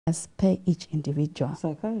as per each individual.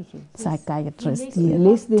 Psychiatrist.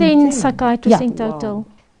 Less than 10 psychiatrists in Wow. total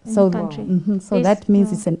in So, the country. So Yes, that means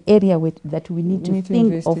yeah. it's an area that we need to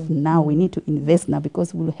think of now. We need to invest now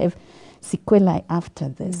because we'll have sequelae after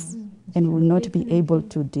this and will not be able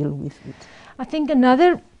to deal with it. I think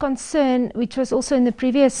another concern, which was also in the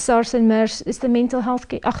previous SARS and MERS, is the mental health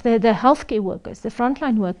the healthcare workers, the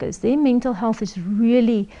frontline workers. Their mental health is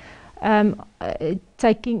really there's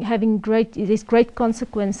great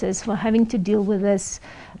consequences for having to deal with this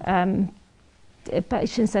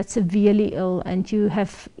patients that's severely ill, and you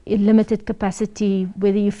have a limited capacity,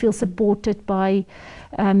 whether you feel supported by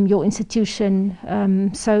your institution.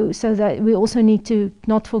 So that we also need to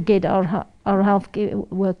not forget our healthcare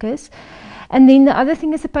workers. And then the other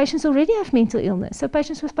thing is the patients already have mental illness. So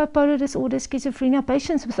patients with bipolar disorder, schizophrenia,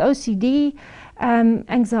 patients with OCD,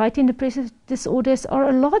 anxiety and depressive disorders are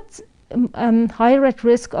a lot higher at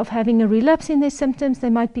risk of having a relapse in their symptoms. They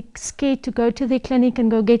might be scared to go to their clinic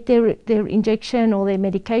and go get their injection or their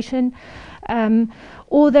medication.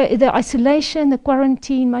 Or the isolation, the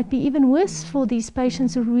quarantine might be even worse for these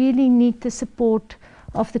patients who really need the support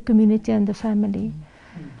of the community and the family.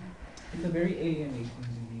 It's a very alienating disease.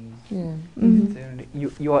 Yeah.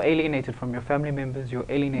 You are alienated from your family members, you're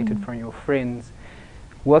alienated from your friends.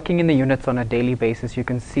 Working in the units on a daily basis, you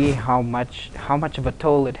can see how much of a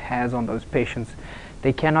toll it has on those patients.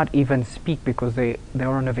 They cannot even speak because they're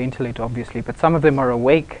on a ventilator, obviously, but some of them are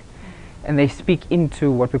awake and they speak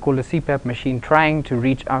into what we call a CPAP machine, trying to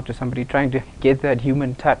reach out to somebody, trying to get that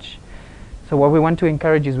human touch. So what we want to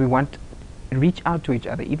encourage is reach out to each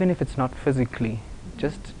other, even if it's not physically.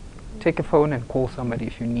 Just take a phone and call somebody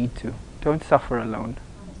if you need to. Don't suffer alone.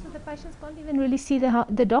 So the patients can't even really see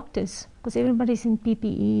the doctors because everybody's in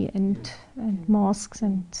PPE and masks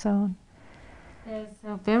and so on. There's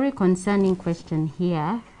a very concerning question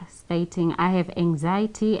here stating, I have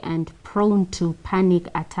anxiety and prone to panic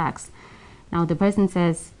attacks. Now the person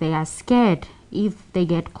says they are scared if they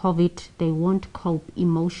get COVID, they won't cope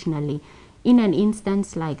emotionally. In an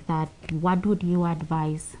instance like that, what would you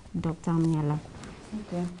advise, Dr. Hamunyela?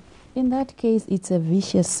 Okay. In that case, it's a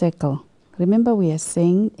vicious circle. Remember, we are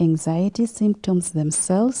saying anxiety symptoms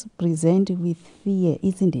themselves present with fear,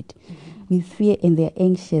 isn't it? With fear, and they're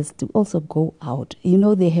anxious to also go out. You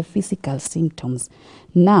know, they have physical symptoms.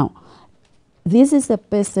 Now, this is a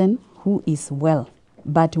person who is well,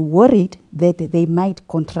 but worried that they might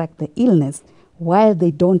contract the illness while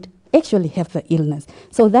they don't actually have the illness.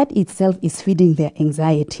 So that itself is feeding their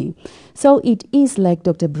anxiety. So it is like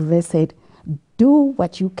Dr. Bruwer said, do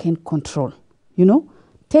what you can control, you know,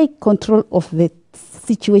 take control of the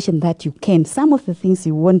situation that you can. Some of the things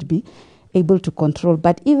you won't be able to control,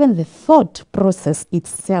 but even the thought process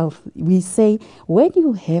itself, we say when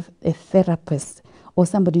you have a therapist or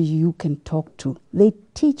somebody you can talk to, they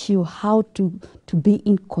teach you how to be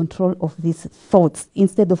in control of these thoughts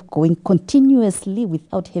instead of going continuously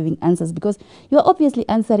without having answers, because you're obviously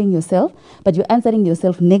answering yourself, but you're answering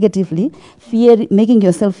yourself negatively, making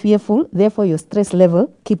yourself fearful, therefore your stress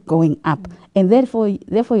level keep going up, and therefore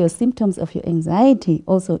your symptoms of your anxiety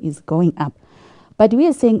also is going up. But we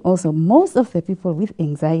are saying also most of the people with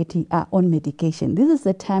anxiety are on medication. This is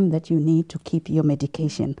the time that you need to keep your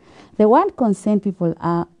medication. The one concern people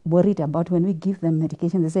are worried about when we give them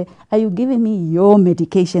medication, they say, are you giving me your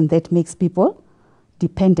medication that makes people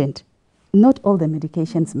dependent? Not all the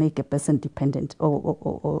medications make a person dependent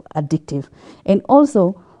or addictive. And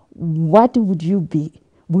also, what would you be?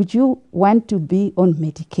 Would you want to be on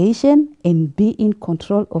medication and be in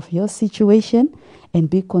control of your situation and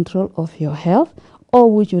be in control of your health? Or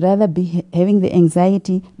would you rather be having the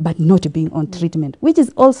anxiety but not being on treatment? Which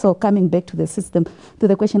is also coming back to the system, to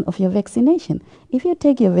the question of your vaccination. If you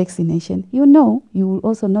take your vaccination, you know you will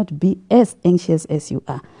also not be as anxious as you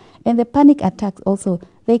are. And the panic attacks also,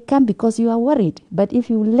 they come because you are worried. But if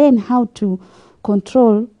you learn how to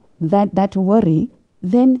control that worry,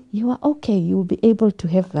 then you are okay. You will be able to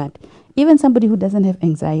have that. Even somebody who doesn't have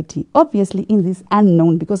anxiety, obviously in this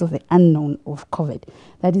unknown, because of the unknown of COVID,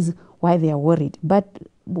 that is why they are worried. But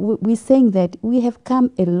we're saying that we have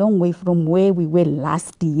come a long way from where we were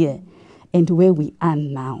last year and where we are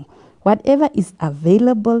now. Whatever is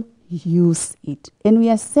available, use it. And we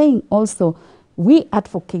are saying also, we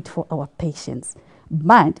advocate for our patients.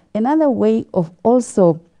 But another way of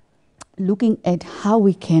also looking at how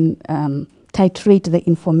we can titrate the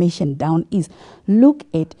information down is look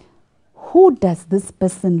at who does this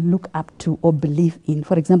person look up to or believe in.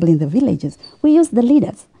 For example, in the villages, we use the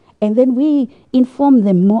leaders. And then we inform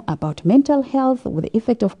them more about mental health, with the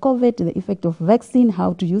effect of COVID, the effect of vaccine,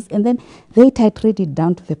 how to use, and then they titrate it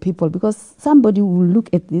down to the people, because somebody will look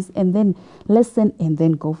at this and then listen and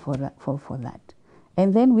then go for that.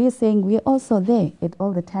 And then we're saying we're also there at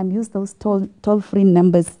all the time. Use those toll-free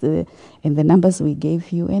numbers and the numbers we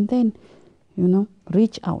gave you, and then,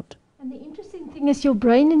 reach out. And the interesting thing is your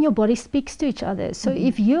brain and your body speaks to each other. So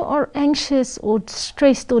if you are anxious or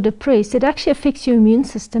stressed or depressed, it actually affects your immune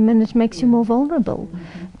system and it makes you more vulnerable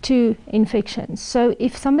to infections. So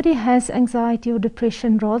if somebody has anxiety or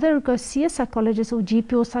depression, rather go see a psychologist or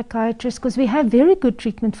GP or psychiatrist, because we have very good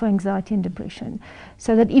treatment for anxiety and depression.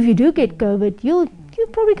 So that if you do get COVID, you're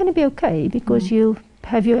probably going to be okay, because you'll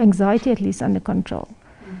have your anxiety at least under control.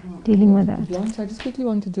 Dealing with that. Blanche, I just quickly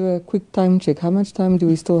want to do a quick time check. How much time do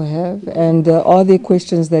we still have? And are there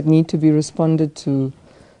questions that need to be responded to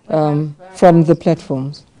from the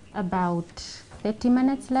platforms? About 30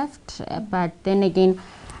 minutes left, but then again,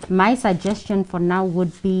 my suggestion for now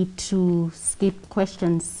would be to skip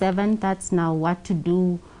question 7. That's now what to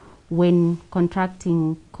do when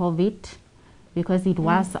contracting COVID, because it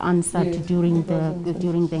was answered during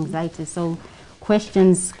the anxiety. So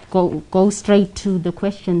questions go straight to the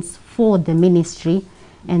questions for the ministry,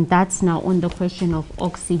 and that's now on the question of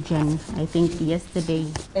oxygen, I think yesterday.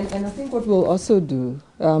 And I think what we'll also do,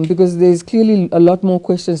 because there's clearly a lot more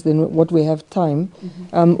questions than what we have time,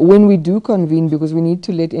 when we do convene, because we need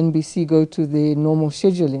to let NBC go to the normal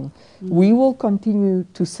scheduling, we will continue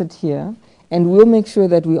to sit here and we'll make sure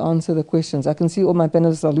that we answer the questions. I can see all my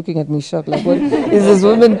panelists are looking at me shocked, like, what is this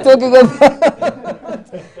woman talking about?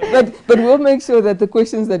 But we'll make sure that the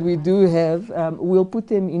questions that we do have, we'll put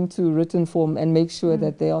them into written form and make sure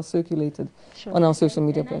that they are circulated on our social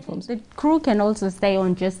media platforms. The crew can also stay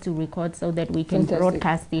on just to record, so that we can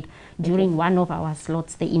broadcast it during one of our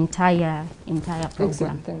slots, the entire program.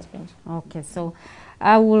 Excellent. Thanks, Blanche. Okay, so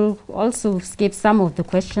I will also skip some of the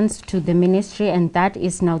questions to the ministry, and that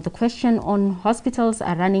is now the question on hospitals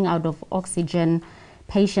are running out of oxygen,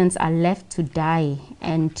 patients are left to die,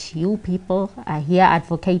 and you people are here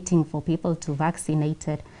advocating for people to vaccinate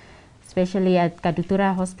it. Especially at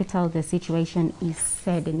Kadutura Hospital, the situation is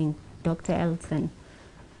saddening. Dr. Elitson.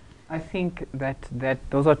 I think that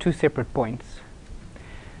those are two separate points.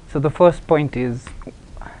 So the first point is,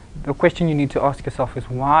 the question you need to ask yourself is,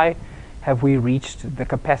 why have we reached the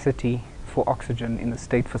capacity for oxygen in the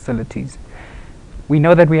state facilities? We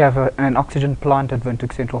know that we have an oxygen plant at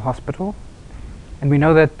Windhoek Central Hospital, and we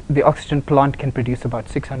know that the oxygen plant can produce about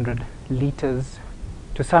 600 liters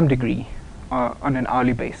to some degree on an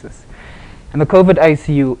hourly basis. And the COVID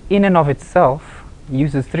ICU in and of itself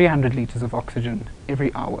uses 300 liters of oxygen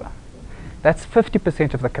every hour. That's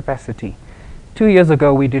 50% of the capacity. 2 years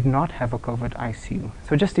ago, we did not have a COVID ICU.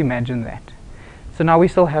 So just imagine that. So now we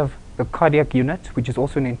still have the cardiac unit, which is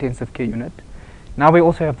also an intensive care unit. Now we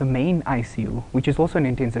also have the main ICU, which is also an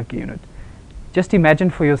intensive care unit. Just imagine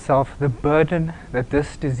for yourself the burden that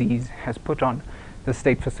this disease has put on the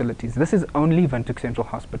state facilities. This is only Windhoek Central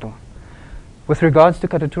Hospital. With regards to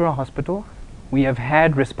Katutura Hospital, we have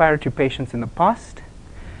had respiratory patients in the past,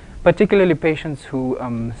 particularly patients who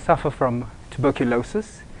suffer from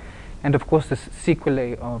tuberculosis, and of course the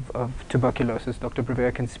sequelae of tuberculosis. Dr.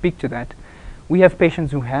 Bruwer can speak to that. We have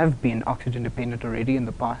patients who have been oxygen dependent already in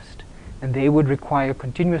the past, and they would require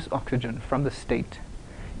continuous oxygen from the state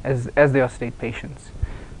as they are state patients.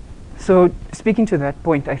 So speaking to that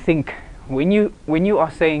point, I think when you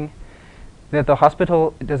are saying that the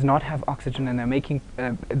hospital does not have oxygen and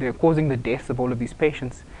they're causing the deaths of all of these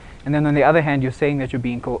patients, and then on the other hand you're saying that you're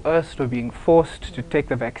being coerced or being forced to take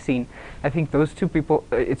the vaccine, I think those two people,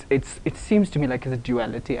 it seems to me like it's a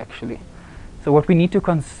duality actually. So what we need to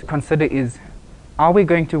consider is, are we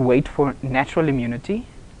going to wait for natural immunity?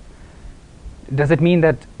 Does it mean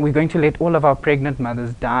that we're going to let all of our pregnant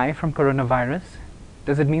mothers die from coronavirus?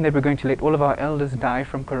 Does it mean that we're going to let all of our elders die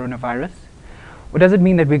from coronavirus? Or does it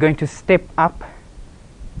mean that we're going to step up,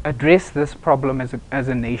 address this problem as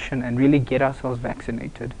a nation, and really get ourselves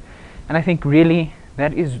vaccinated? And I think really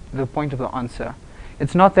that is the point of the answer.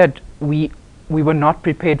 It's not that we were not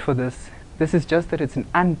prepared for this. This is just that it's an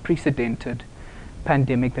unprecedented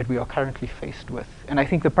pandemic that we are currently faced with. And I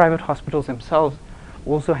think the private hospitals themselves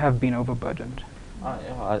also have been overburdened.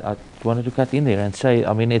 I wanted to cut in there and say,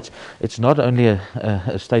 I mean, it's not only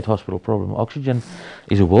a state hospital problem. Oxygen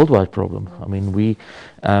is a worldwide problem. I mean, we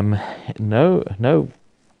no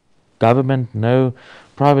government, no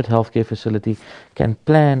private healthcare facility can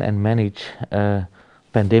plan and manage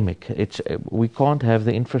pandemic. We can't have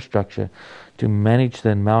the infrastructure to manage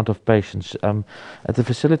the amount of patients. At the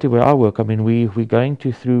facility where I work, I mean, we're going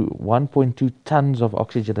through 1.2 tons of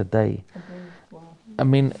oxygen a day. I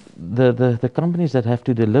mean, the companies that have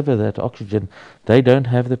to deliver that oxygen, they don't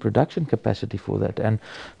have the production capacity for that. And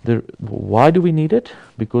why do we need it?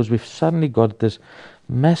 Because we've suddenly got this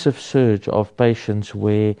massive surge of patients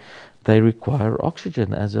where they require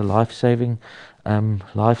oxygen as a life-saving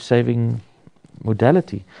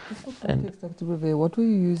modality. And Dr. Bruwer, what were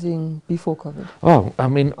you using before COVID? Oh, I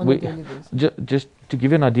mean, on a daily basis? just to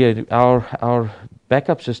give you an idea, our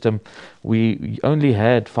backup system, we only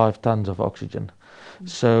had 5 tons of oxygen.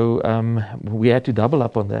 So we had to double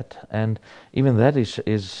up on that, and even that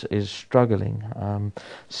is struggling.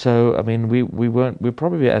 So I mean, we're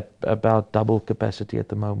probably at about double capacity at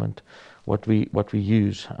the moment, what we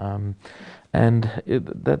use, and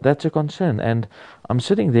that's a concern. And I'm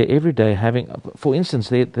sitting there every day having, for instance,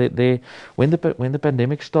 when the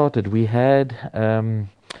pandemic started, we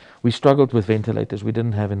struggled with ventilators. We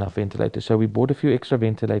didn't have enough ventilators, so we bought a few extra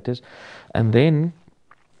ventilators, and then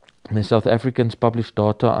the South Africans published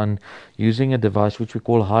data on using a device which we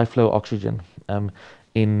call high flow oxygen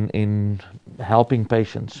in helping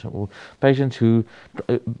patients who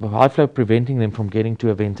high flow, preventing them from getting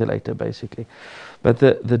to a ventilator basically. But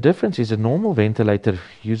the difference is a normal ventilator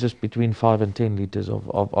uses between 5 and 10 liters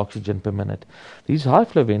of oxygen per minute. These high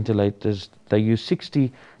flow ventilators, they use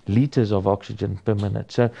 60 liters of oxygen per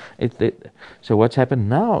minute. So so what's happened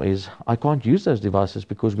now is I can't use those devices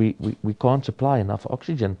because we can't supply enough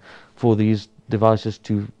oxygen for these devices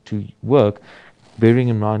to work, bearing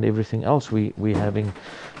in mind everything else we're having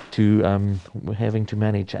to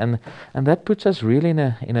manage, and that puts us really in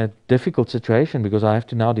a difficult situation, because I have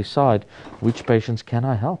to now decide which patients can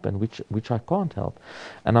I help and which I can't help.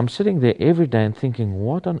 And I'm sitting there every day and thinking,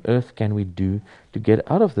 what on earth can we do to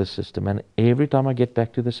get out of this system? And every time I get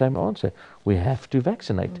back to the same answer: we have to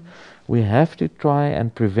vaccinate. We have to try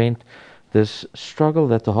and prevent this struggle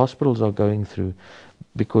that the hospitals are going through,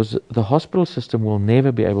 because the hospital system will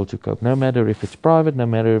never be able to cope, no matter if it's private, no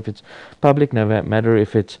matter if it's public, no matter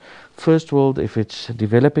if it's first world, if it's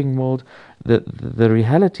developing world. The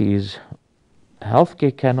reality is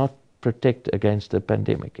healthcare cannot protect against a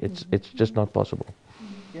pandemic. It's just not possible.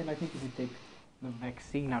 Yeah, and I think if you take the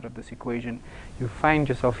vaccine out of this equation, you find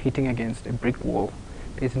yourself hitting against a brick wall.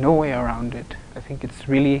 There's no way around it. I think it's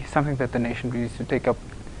really something that the nation really needs to take up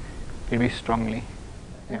very strongly.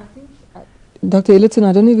 Yeah. Dr. Elitson,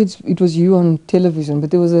 I don't know if it was you on television,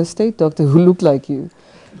 but there was a state doctor who looked like you,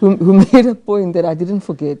 who made a point that I didn't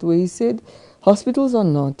forget, where he said, hospitals are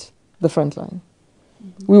not the front line.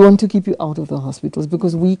 We want to keep you out of the hospitals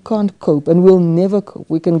because we can't cope, and we'll never cope.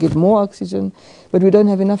 We can get more oxygen, but we don't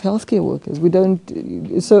have enough healthcare workers. We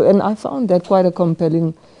don't. So, and I found that quite a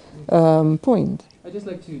compelling point. I'd just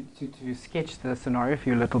like to sketch the scenario for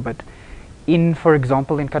you a little bit. For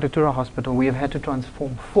example, in Katutura Hospital, we have had to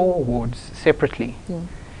transform 4 wards separately. Yeah.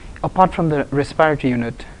 Apart from the respiratory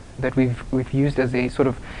unit that we've used as a sort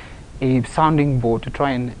of a sounding board to try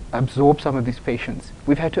and absorb some of these patients,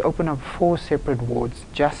 we've had to open up 4 separate wards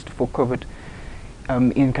just for COVID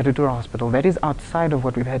in Katutura Hospital. That is outside of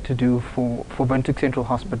what we've had to do for Windhoek Central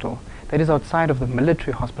Hospital. That is outside of the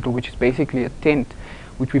military hospital, which is basically a tent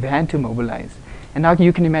which we've had to mobilize. And now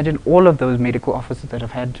you can imagine all of those medical officers that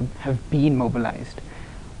have been mobilized.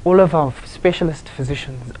 All of our specialist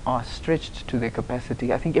physicians are stretched to their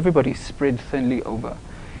capacity. I think everybody's spread thinly over.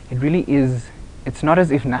 It really is, it's not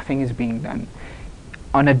as if nothing is being done.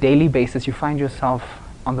 On a daily basis, you find yourself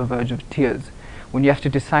on the verge of tears when you have to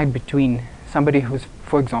decide between somebody who's,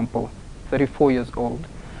 for example, 34 years old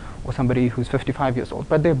or somebody who's 55 years old,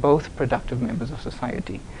 but they're both productive members of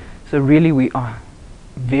society. So really we are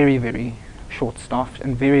very, very short-staffed,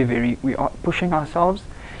 and we are pushing ourselves.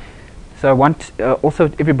 So I want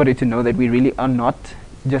also everybody to know that we really are not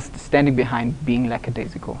just standing behind being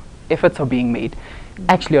lackadaisical. Efforts are being made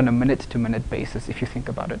actually on a minute-to-minute basis, if you think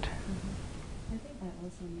about it. I think I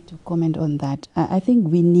also need to comment on that. I think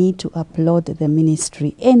we need to applaud the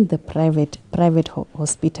ministry and the private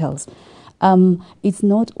hospitals. It's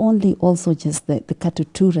not only also just the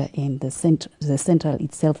Katutura and the central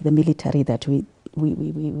itself, the military that we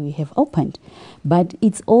have opened, but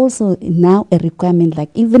it's also now a requirement, like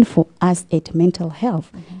even for us at mental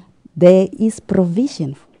health, there is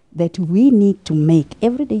provision that we need to make.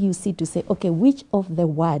 Every day you see to say, okay, which of the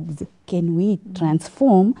wards can we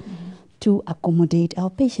transform to accommodate our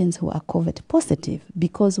patients who are COVID positive?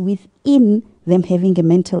 Because within them having a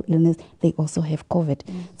mental illness, they also have COVID.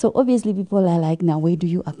 So obviously people are like, now where do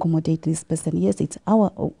you accommodate this person? Yes, it's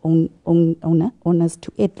our onus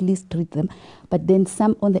to at least treat them. But then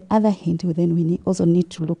some, on the other hand, then we also need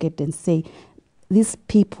to look at and say, these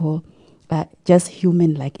people are just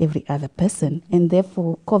human like every other person. And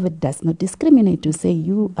therefore, COVID does not discriminate to say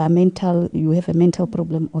you are mental, you have a mental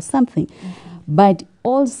problem or something. But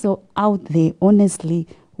also out there, honestly,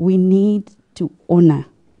 we need to honor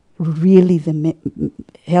really the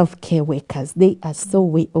healthcare workers. They are so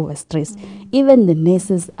way overstressed. Even the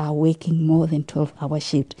nurses are working more than 12-hour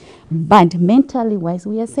shift. But mentally wise,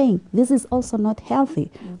 we are saying this is also not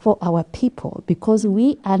healthy for our people, because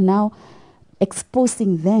we are now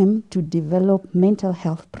exposing them to develop mental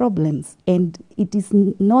health problems. And it is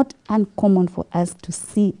not uncommon for us to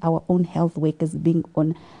see our own health workers being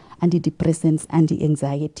on antidepressants,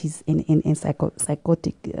 anti-anxieties, and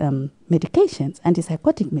psychotic medications,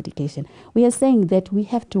 antipsychotic medication. We are saying that we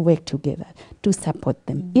have to work together to support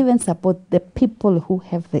them, even support the people who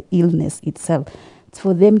have the illness itself,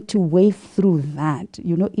 for them to wade through that.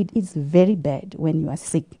 You know, it is very bad when you are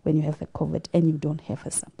sick, when you have the COVID and you don't have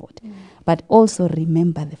a support. But also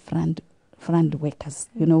remember the front workers,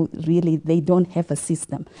 you know, really they don't have a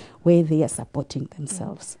system where they are supporting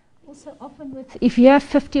themselves. Also often if you have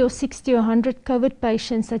 50 or 60 or 100 COVID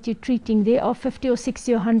patients that you're treating, there are 50 or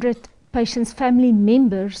 60 or 100 patients' family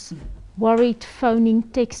members worried, phoning,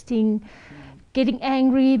 texting, getting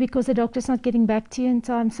angry because the doctor's not getting back to you in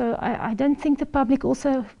time. So I don't think the public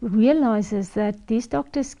also realizes that these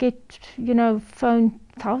doctors get, you know, phoned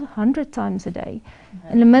 100 times a day,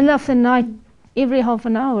 in the middle of the night, every half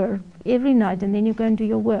an hour, every night, and then you go and do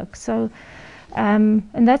your work. So and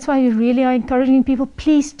that's why we really are encouraging people,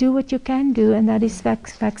 please do what you can do, and that is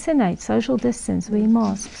vaccinate, social distance, wear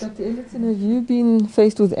masks. Dr. Elitson, have you been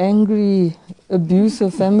faced with angry abuse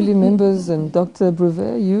of family members? And Dr.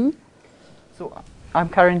 Bruwer, you? So I'm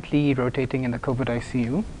currently rotating in the COVID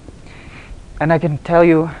ICU, and I can tell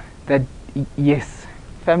you that yes,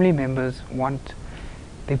 family members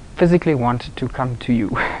they physically want to come to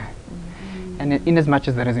you, and in as much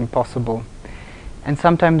as that is impossible. And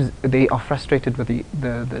sometimes they are frustrated with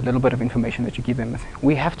the little bit of information that you give them.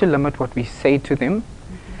 We have to limit what we say to them,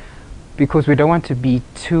 because we don't want to be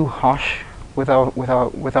too harsh with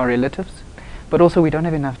our relatives, but also we don't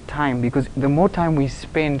have enough time, because the more time we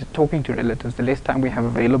spend talking to relatives, the less time we have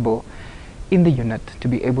available in the unit to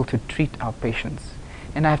be able to treat our patients.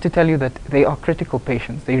 And I have to tell you that they are critical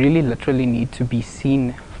patients. They really literally need to be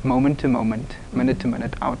seen moment to moment, minute to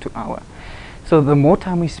minute, hour to hour. So the more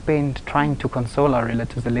time we spend trying to console our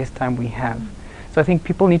relatives, the less time we have. So I think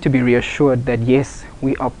people need to be reassured that yes,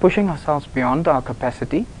 we are pushing ourselves beyond our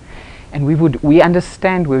capacity, and we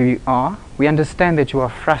understand where we are. We understand that you are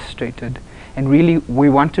frustrated, and really we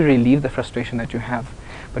want to relieve the frustration that you have.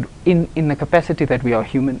 But in the capacity that we are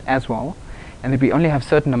human as well, and that we only have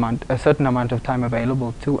a certain amount of time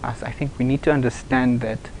available to us, I think we need to understand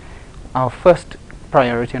that our first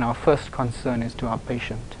priority and our first concern is to our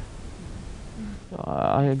patient.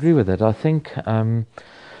 I agree with that. I think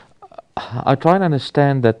I try and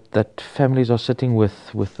understand that families are sitting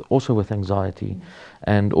with anxiety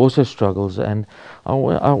and also struggles, and I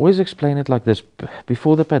always explain it like this.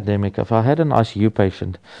 Before the pandemic, if I had an ICU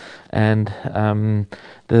patient and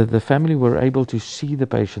the family were able to see the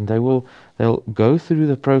patient, they'll go through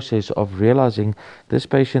the process of realizing this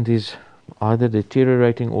patient is either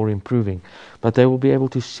deteriorating or improving, but they will be able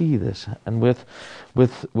to see this. And with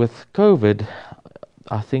COVID,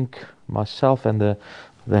 I think myself and the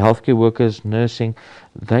healthcare workers, nursing,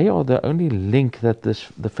 they are the only link that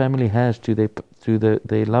the family has to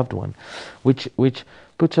their loved one, which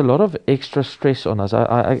puts a lot of extra stress on us.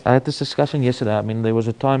 I had this discussion yesterday. I mean, there was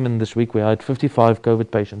a time in this week where I had 55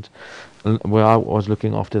 COVID patients where I was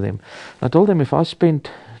looking after them. I told them if I spent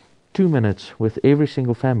 2 minutes with every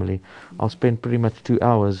single family, I'll spend pretty much 2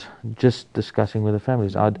 hours just discussing with the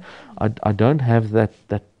families. I don't have that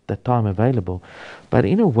time available, but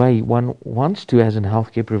in a way one wants to, as a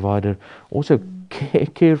healthcare provider, also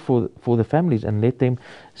care for the families and let them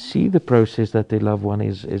see the process that their loved one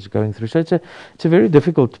is going through. So it's a very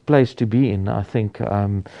difficult place to be in, I think,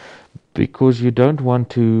 because you don't want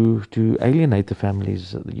to alienate the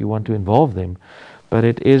families. You want to involve them, but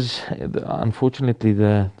it is, unfortunately,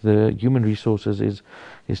 the human resources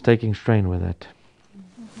is taking strain with it.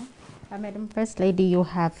 Madam First Lady, you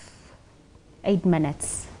have 8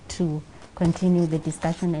 minutes to continue the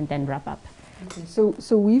discussion and then wrap up. Okay,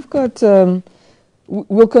 so we've got,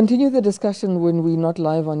 we'll continue the discussion when we're not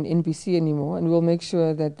live on NBC anymore, and we'll make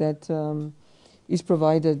sure that is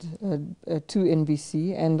provided to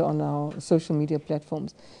NBC and on our social media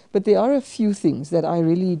platforms. But there are a few things that I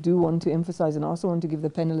really do want to emphasize, and I also want to give the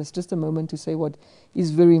panelists just a moment to say what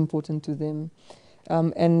is very important to them,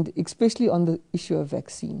 and especially on the issue of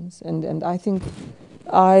vaccines. And I think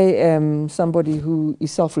I am somebody who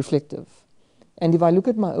is self-reflective. And if I look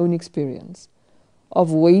at my own experience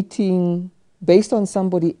of waiting based on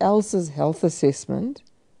somebody else's health assessment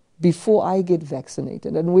before I get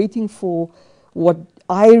vaccinated, and waiting for what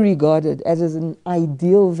I regarded as an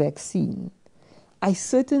ideal vaccine, I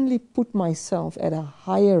certainly put myself at a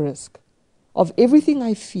higher risk of everything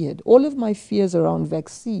I feared. All of my fears around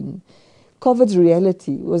vaccine, COVID's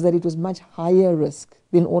reality was that it was much higher risk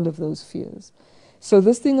than all of those fears. So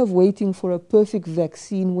this thing of waiting for a perfect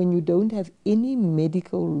vaccine when you don't have any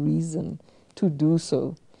medical reason to do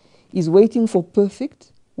so is waiting for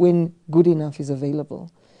perfect when good enough is available.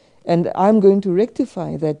 And I'm going to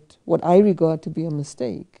rectify that, what I regard to be a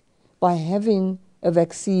mistake, by having a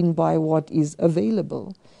vaccine by what is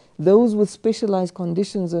available. Those with specialized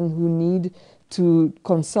conditions and who need to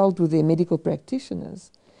consult with their medical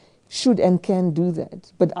practitioners should and can do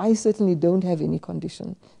that. But I certainly don't have any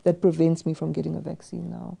condition that prevents me from getting a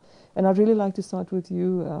vaccine now. And I'd really like to start with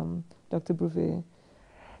you, Dr. Bruwer.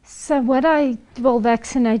 So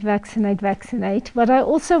vaccinate. But I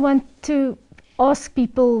also want to ask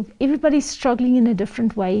people, everybody's struggling in a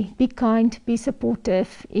different way. Be kind, be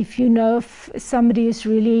supportive. If you know if somebody is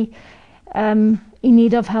really in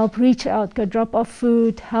need of help, reach out, go drop off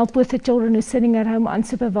food, help with the children who's sitting at home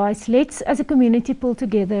unsupervised. Let's, as a community, pull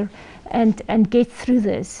together and get through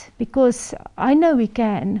this, because I know we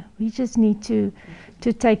can. We just need to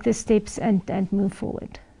take the steps and move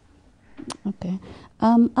forward. Okay.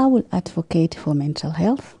 I will advocate for mental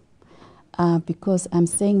health. Because I'm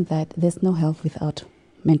saying that there's no health without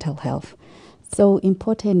mental health. So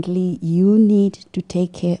importantly, you need to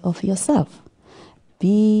take care of yourself.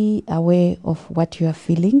 Be aware of what you are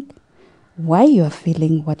feeling, why you are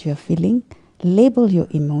feeling what you are feeling, label your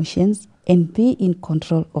emotions, and be in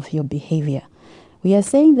control of your behavior. We are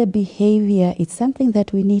saying the behavior is something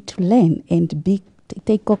that we need to learn and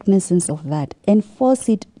take cognizance of that and force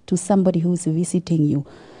it to somebody who's visiting you.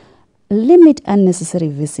 Limit unnecessary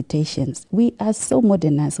visitations. We are so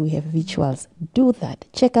modernized, we have rituals. Do that.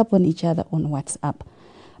 Check up on each other on WhatsApp.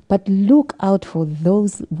 But look out for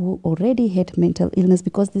those who already had mental illness,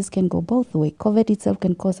 because this can go both ways. COVID itself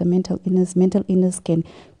can cause a mental illness. Mental illness can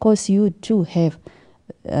cause you to have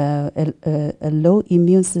a low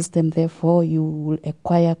immune system. Therefore, you will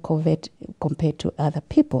acquire COVID compared to other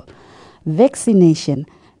people. Vaccination.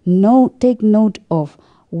 Take note of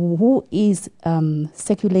who is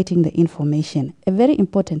circulating the information. A very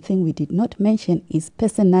important thing we did not mention is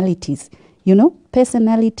personalities. You know,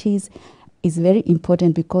 personalities is very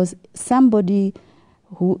important, because somebody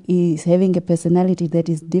who is having a personality that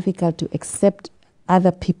is difficult to accept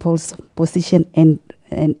other people's position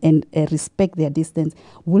and respect their distance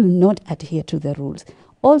will not adhere to the rules.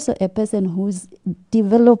 Also, a person who's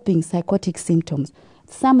developing psychotic symptoms,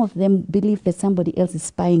 some of them believe that somebody else is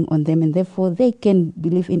spying on them, and therefore they can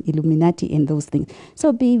believe in Illuminati and those things.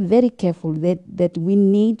 So be very careful that we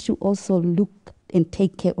need to also look and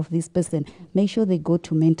take care of this person. Make sure they go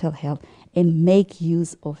to mental health and make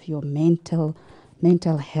use of your mental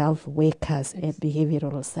health workers and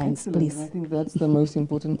behavioral science. Excellent. Please. I think that's the most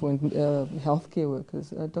important point, healthcare workers.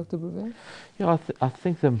 Dr. Bruwer? Yeah, I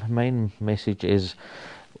think the main message is,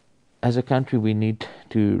 as a country, we need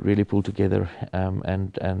to really pull together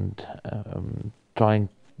and try and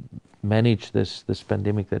manage this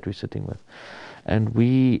pandemic that we're sitting with. And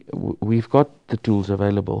we've got the tools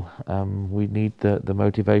available. We need the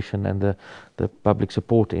motivation and the public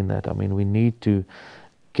support in that. I mean, we need to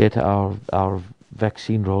get our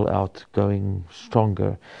vaccine rollout going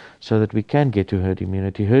stronger so that we can get to herd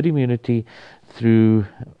immunity. Herd immunity through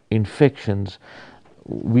infections,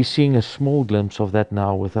 we're seeing a small glimpse of that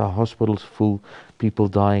now with our hospitals full, people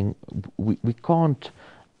dying. We can't,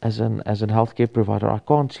 as a healthcare provider, I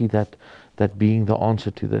can't see that being the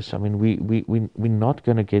answer to this. I mean, we're not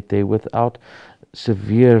going to get there without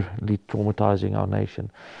severely traumatizing our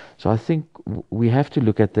nation. So I think we have to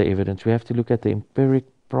look at the evidence. We have to look at the empiric,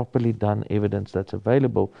 properly done evidence that's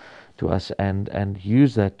available to us and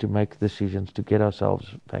use that to make decisions to get ourselves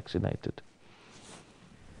vaccinated.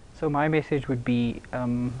 So my message would be,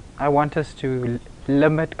 I want us to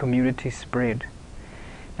limit community spread.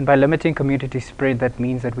 And by limiting community spread, that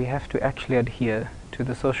means that we have to actually adhere to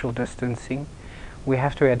the social distancing. We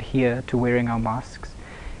have to adhere to wearing our masks.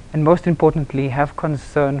 And most importantly, have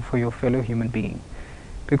concern for your fellow human being.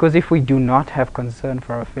 Because if we do not have concern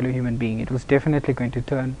for our fellow human being, it was definitely going to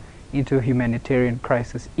turn into a humanitarian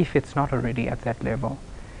crisis if it's not already at that level.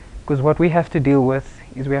 Because what we have to deal with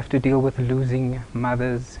is we have to deal with losing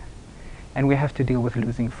mothers, and we have to deal with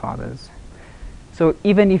losing fathers. So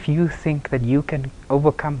even if you think that you can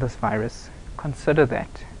overcome this virus, consider that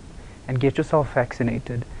and get yourself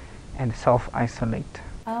vaccinated and self-isolate.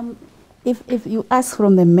 If you ask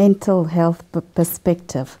from the mental health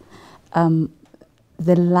perspective,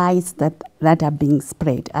 the lies that are being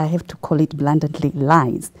spread, I have to call it bluntly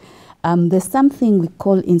lies. There's something we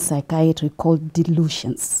call in psychiatry called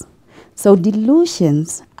delusions. So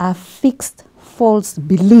delusions are fixed false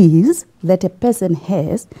beliefs that a person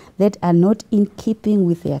has that are not in keeping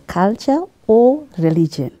with their culture or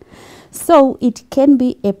religion. So it can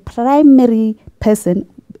be a primary person,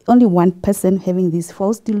 only one person having these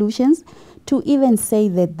false delusions, to even say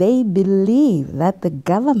that they believe that the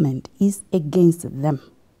government is against them,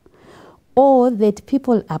 or that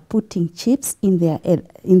people are putting chips in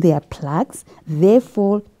their plugs,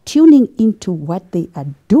 therefore tuning into what they are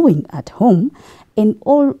doing at home, and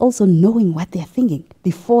also knowing what they're thinking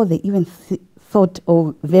before they even thought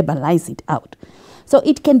or verbalize it out. So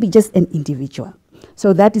it can be just an individual.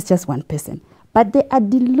 So that is just one person. But there are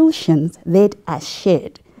delusions that are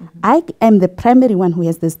shared. I am the primary one who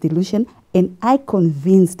has this delusion, and I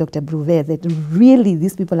convinced Dr. Bruwer that really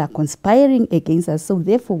these people are conspiring against us, so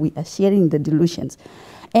therefore we are sharing the delusions.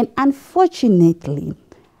 And unfortunately,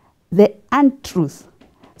 the untruth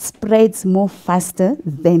spreads more faster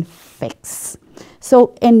than facts.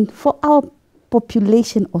 So, and for our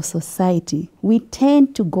population or society, we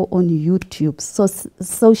tend to go on YouTube,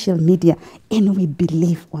 social media, and we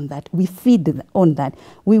believe on that. We feed on that.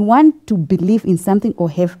 We want to believe in something or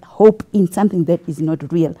have hope in something that is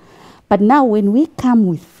not real. But now when we come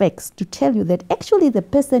with facts to tell you that actually the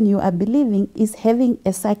person you are believing is having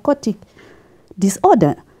a psychotic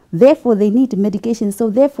disorder, therefore they need medication, so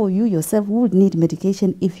therefore you yourself would need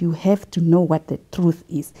medication if you have to know what the truth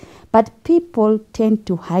is. But people tend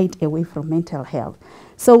to hide away from mental health.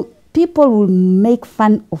 So people will make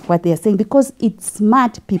fun of what they are saying because it's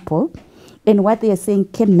smart people, and what they are saying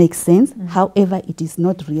can make sense. However, it is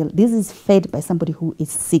not real. This is fed by somebody who is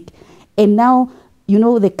sick. And now, you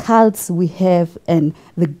know, the cults we have and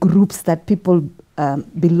the groups that people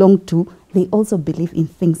belong to, they also believe in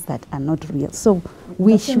things that are not real. So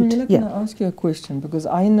we Dr. should... Hamunyela, can I ask you a question? Because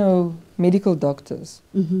I know medical doctors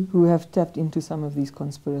who have tapped into some of these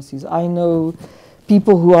conspiracies. I know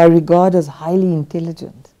people who I regard as highly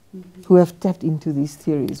intelligent who have tapped into these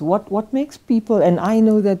theories. What makes people... And I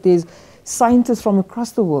know that there's scientists from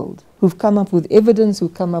across the world who've come up with evidence,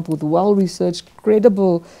 who've come up with well-researched,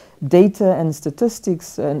 credible data and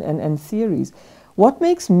statistics and theories. What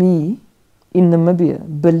makes me in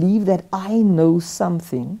Namibia believe that I know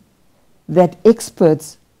something that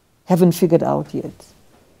experts haven't figured out yet?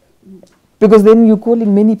 Because then you're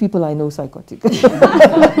calling many people I know psychotic.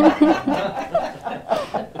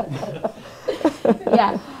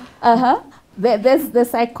 Yeah. There's the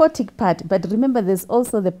psychotic part, but remember there's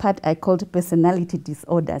also the part I called personality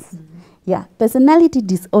disorders. Yeah, personality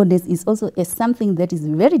disorders is also something that is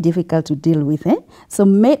very difficult to deal with. So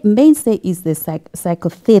mainstay is the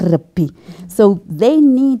psychotherapy. So they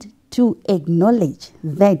need to acknowledge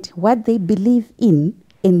that what they believe in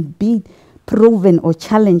and be proven or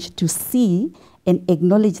challenged to see and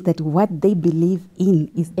acknowledge that what they believe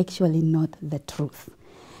in is actually not the truth.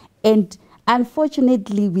 And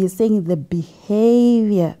unfortunately, we are saying the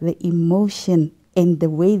behavior, the emotion, and the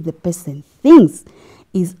way the person thinks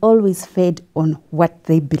is always fed on what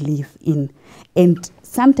they believe in. And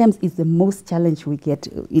sometimes it's the most challenge we get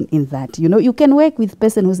in that. You know, you can work with a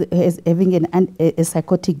person who's having a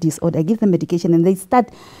psychotic disorder, give them medication, and they start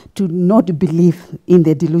to not believe in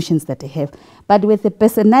the delusions that they have. But with the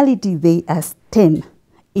personality, they are stern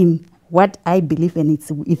in what I believe, and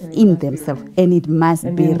it's within themselves, and it must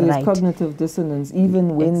be there's right. Cognitive dissonance,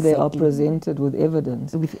 even when they are presented with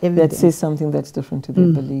evidence that says something that's different to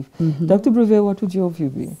their belief. Dr. Bruwer, what would your view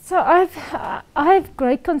be? So I have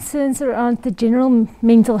great concerns around the general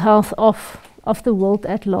mental health of the world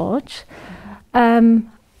at large. I'm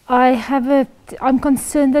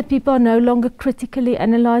concerned that people are no longer critically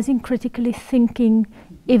analyzing, critically thinking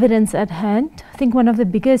evidence at hand. I think one of the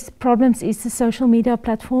biggest problems is the social media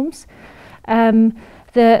platforms.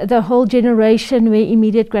 The whole generation where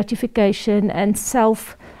immediate gratification and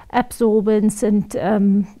self-absorbance and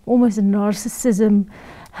almost narcissism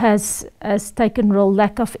has taken role,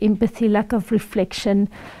 lack of empathy, lack of reflection,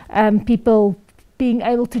 people being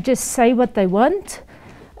able to just say what they want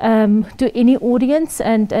to any audience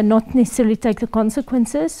and not necessarily take the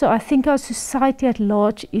consequences. So I think our society at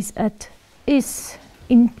large is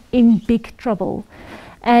in big trouble.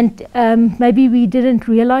 And maybe we didn't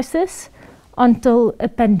realize this until a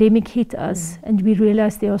pandemic hit us, and we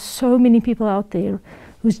realized there are so many people out there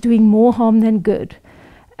who's doing more harm than good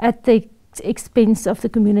at the expense of the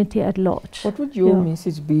community at large. What would your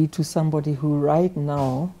message be to somebody who right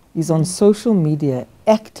now is on social media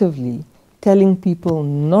actively telling people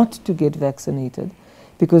not to get vaccinated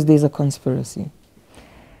because there's a conspiracy?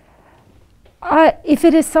 If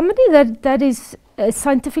it is somebody that is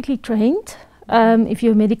scientifically trained, if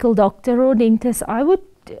you're a medical doctor or dentist, I would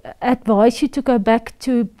advise you to go back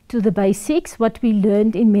to the basics, what we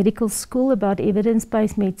learned in medical school about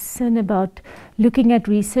evidence-based medicine, about looking at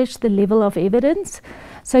research, the level of evidence.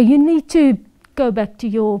 So you need to go back to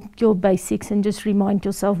your basics and just remind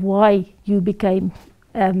yourself why you became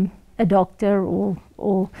a doctor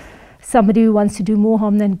or somebody who wants to do more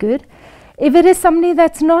harm than good. If it is somebody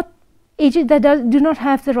that's not do not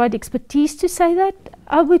have the right expertise to say that,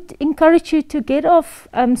 I would encourage you to get off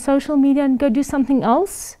social media and go do something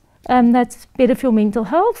else that's better for your mental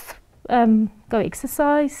health. Go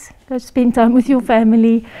exercise, go spend time with your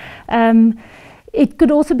family. It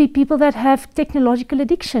could also be people that have technological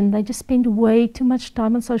addiction. They just spend way too much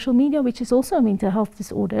time on social media, which is also a mental health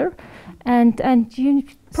disorder. And you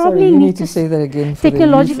probably need to say that again. For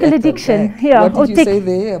technological addiction. Yeah. What did you say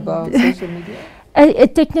there about social media? A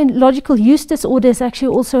technological use disorder is actually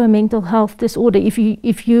also a mental health disorder.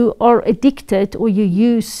 If you are addicted or you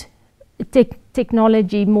use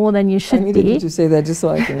technology more than you should be. I needed you to say that just so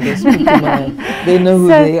I can go speak to my. They know who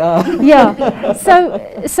they are. Yeah.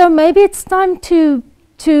 So maybe it's time to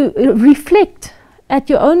reflect at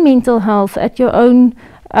your own mental health, at your own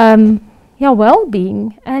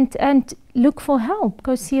well-being, and look for help.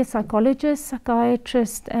 Go see a psychologist,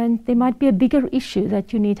 psychiatrist, and there might be a bigger issue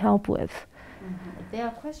that you need help with. There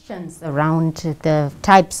are questions around the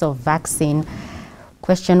types of vaccine.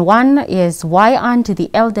 Question 1 is, why aren't the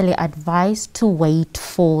elderly advised to wait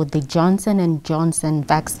for the Johnson & Johnson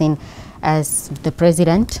vaccine as the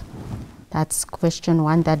president? That's question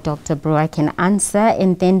 1 that Dr. Bruwer can answer.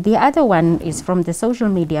 And then the other one is from the social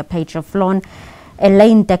media page of FLON,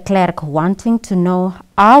 Elaine de Klerk, wanting to know,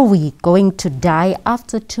 are we going to die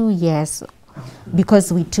after 2 years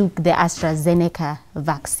because we took the AstraZeneca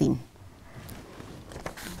vaccine?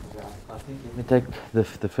 Let me take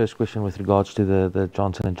the first question with regards to the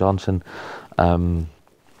Johnson & Johnson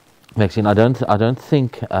vaccine. I don't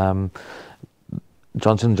think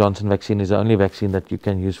Johnson & Johnson vaccine is the only vaccine that you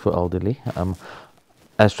can use for elderly.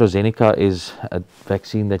 AstraZeneca is a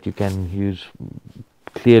vaccine that you can use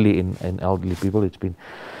clearly in elderly people. It's been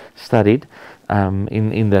studied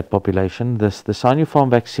in that population. The Sinopharm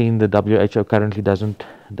vaccine, the WHO currently doesn't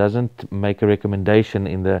make a recommendation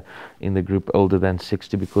in the group older than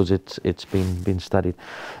 60 because it's been studied.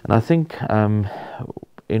 And I think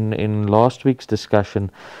in last week's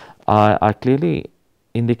discussion, I clearly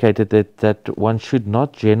indicated that one should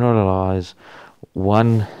not generalize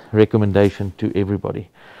one recommendation to everybody.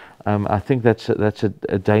 I think that's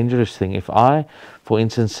a dangerous thing. If I, for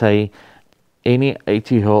instance, say any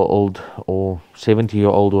 80-year-old or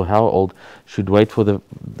 70-year-old or how old should wait for the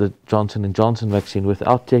Johnson & Johnson vaccine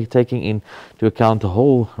without taking into account the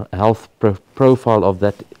whole health profile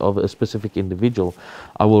of a specific individual,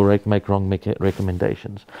 I will make wrong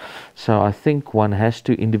recommendations. So I think one has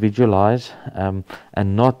to individualize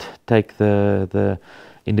and not take the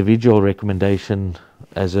individual recommendation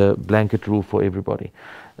as a blanket rule for everybody.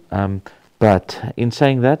 But in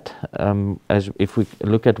saying that, as if we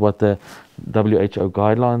look at what the WHO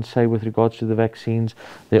guidelines say with regards to the vaccines,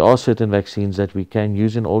 there are certain vaccines that we can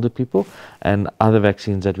use in older people and other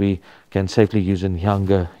vaccines that we can safely use in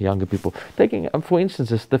younger people. Taking, for instance,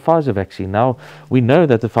 the Pfizer vaccine. Now, we know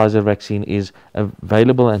that the Pfizer vaccine is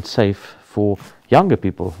available and safe for younger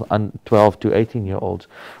people, 12 to 18-year-olds,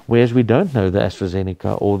 whereas we don't know the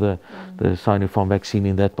AstraZeneca or the Sinopharm vaccine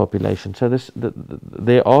in that population. So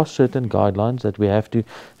there are certain guidelines that we have to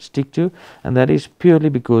stick to, and that is purely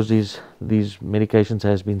because these medications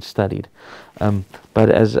has been studied. But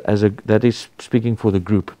that is speaking for the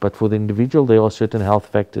group. But for the individual, there are certain health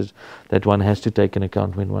factors that one has to take in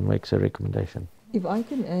account when one makes a recommendation. If I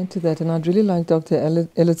can add to that, and I'd really like Dr.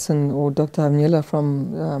 Elitson or Dr. Hamunyela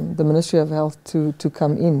from the Ministry of Health to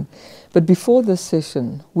come in. But before this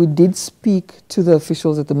session, we did speak to the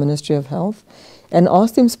officials at the Ministry of Health and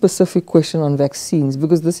asked them specific question on vaccines,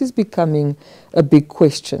 because this is becoming a big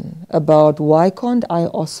question about why can't I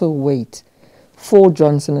also wait for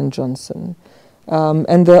Johnson & Johnson?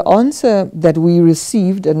 And the answer that we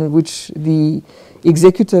received, and which the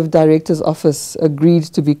Executive Director's Office agreed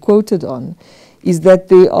to be quoted on, is that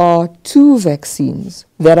there are 2 vaccines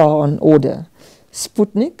that are on order,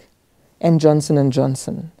 Sputnik and Johnson &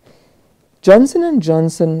 Johnson. Johnson &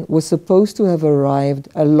 Johnson was supposed to have arrived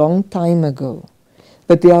a long time ago,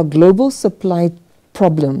 but there are global supply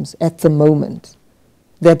problems at the moment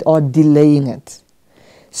that are delaying it.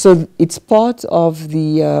 So it's part of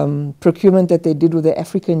the procurement that they did with the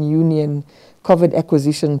African Union COVID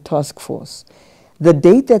Acquisition Task Force. The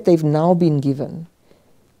date that they've now been given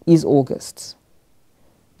is August.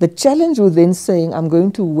 The challenge with then saying, I'm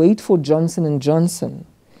going to wait for Johnson & Johnson,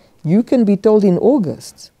 you can be told in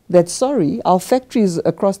August that, sorry, our factories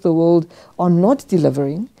across the world are not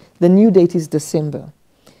delivering. The new date is December.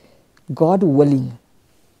 God willing,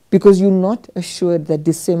 because you're not assured that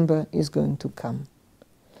December is going to come.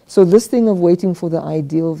 So this thing of waiting for the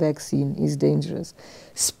ideal vaccine is dangerous.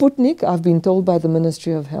 Sputnik, I've been told by the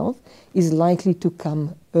Ministry of Health, is likely to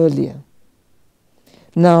come earlier.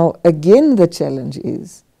 Now, again, the challenge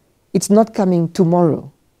is, it's not coming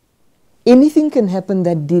tomorrow. Anything can happen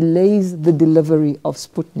that delays the delivery of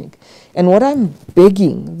Sputnik. And what I'm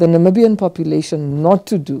begging the Namibian population not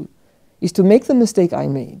to do is to make the mistake I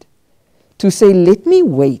made, to say, let me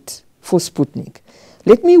wait for Sputnik.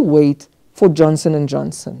 Let me wait for Johnson &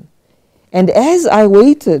 Johnson. And as I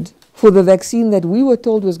waited for the vaccine that we were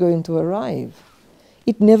told was going to arrive,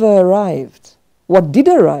 it never arrived. What did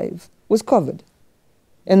arrive was COVID.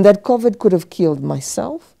 And that COVID could have killed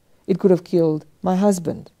myself. It could have killed my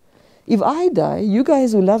husband. If I die, you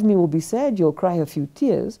guys who love me will be sad, you'll cry a few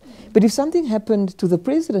tears. But if something happened to the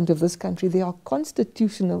president of this country, there are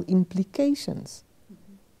constitutional implications.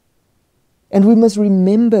 And we must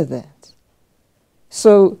remember that.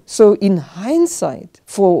 So in hindsight,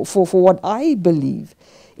 for what I believe,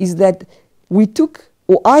 is that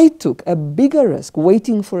I took a bigger risk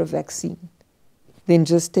waiting for a vaccine than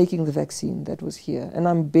just taking the vaccine that was here. And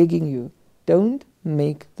I'm begging you, don't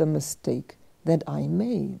make the mistake that I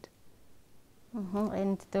made.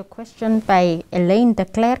 And the question by Elaine de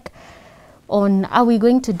Klerk on, are we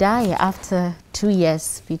going to die after 2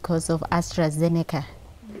 years because of AstraZeneca?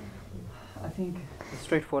 I think the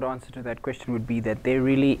straightforward answer to that question would be that there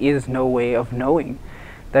really is no way of knowing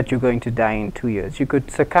that you're going to die in 2 years. You could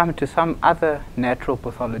succumb to some other natural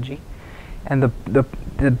pathology, and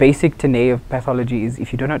the basic tenets of pathology is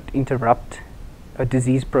if you do not interrupt a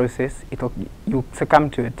disease process, you'll succumb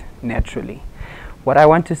to it naturally. What I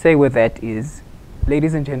want to say with that is,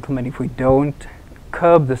 ladies and gentlemen, if we don't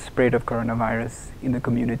curb the spread of coronavirus in the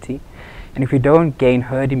community, and if we don't gain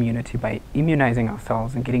herd immunity by immunizing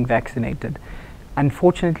ourselves and getting vaccinated,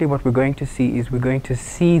 unfortunately what we're going to see is we're going to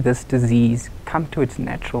see this disease come to its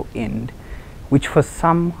natural end, which for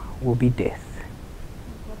some will be death.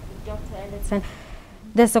 Dr. Elitson,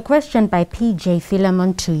 there's a question by PJ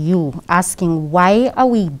Philemon to you, asking why are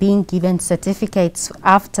we being given certificates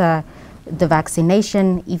after the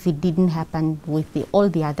vaccination if it didn't happen with all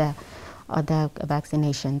the other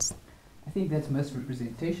vaccinations? I think that's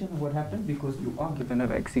misrepresentation of what happened, because you are given a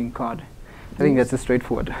vaccine card. I think that's a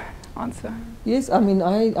straightforward answer. Yes, I mean,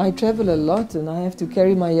 I travel a lot and I have to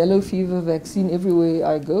carry my yellow fever vaccine everywhere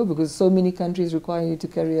I go because so many countries require you to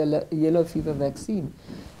carry a yellow fever vaccine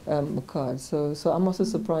card. So I'm also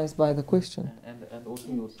surprised by the question. And also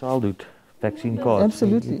your childhood vaccine card.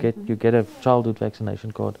 Absolutely. You get a childhood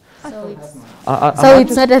vaccination card. So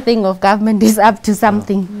it's not a thing of government, it's up to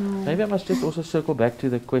something. Maybe I must just also circle back to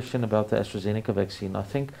the question about the AstraZeneca vaccine. I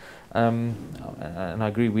think, and I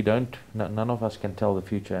agree, none of us can tell the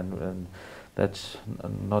future, and that's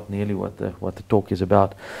not nearly what the talk is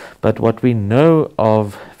about. But what we know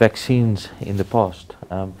of vaccines in the past,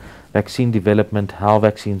 vaccine development, how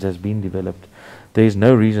vaccines has been developed, there is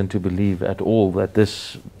no reason to believe at all that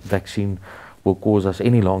this vaccine will cause us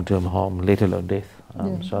any long-term harm, let alone death.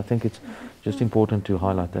 So I think it's just important to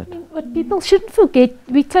highlight that. But people shouldn't forget,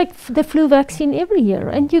 we take the flu vaccine every year,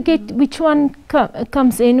 and you get which one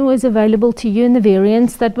comes in or is available to you, and the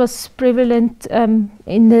variants that was prevalent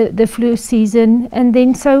in the flu season. And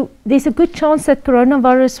then so there's a good chance that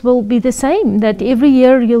coronavirus will be the same, that every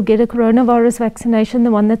year you'll get a coronavirus vaccination,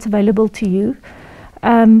 the one that's available to you.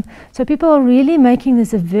 So people are really making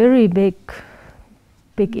this a very big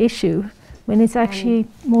issue, when it's actually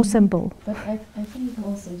more simple. But I think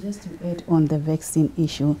also, just to add on the vaccine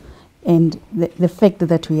issue, and the fact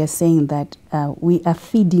that we are saying that we are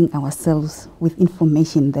feeding ourselves with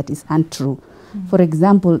information that is untrue. For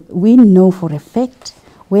example, we know for a fact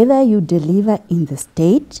whether you deliver in the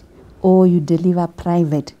state or you deliver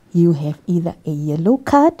private, you have either a yellow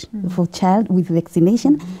card for child with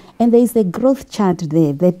vaccination, and there is a growth chart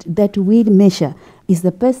there that we measure. Is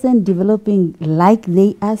the person developing like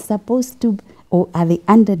they are supposed to, or are they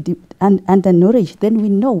undernourished? Then we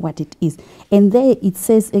know what it is. And there it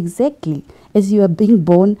says exactly, As you are being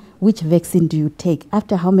born, which vaccine do you take?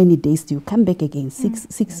 After how many days do you come back again?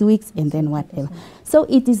 Six weeks, and then whatever. So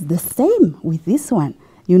it is the same with this one.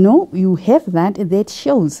 You know, you have that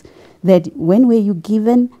shows that when were you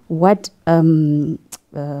given, what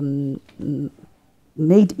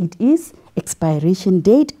made it is, expiration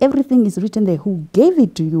date, everything is written there. Who gave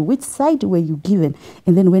it to you? Which site were you given?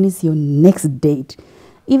 And then when is your next date?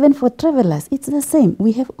 Even for travelers, it's the same.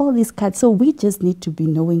 We have all these cards, so we just need to be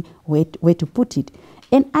knowing where to put it.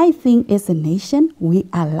 And I think as a nation, we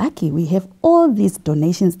are lucky. We have all these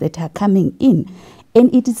donations that are coming in,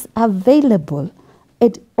 and it is available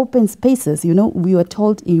at open spaces. You know, we were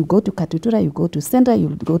told you go to Katutura, you go to Centre, you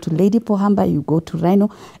go to Lady Pohamba, you go to Rhino.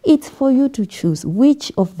 It's for you to choose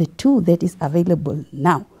which of the two that is available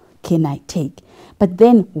now can I take. But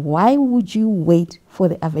then why would you wait for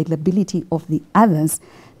the availability of the others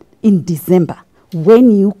in December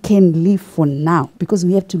when you can live for now? Because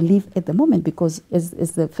we have to live at the moment, because as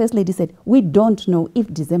the First Lady said, we don't know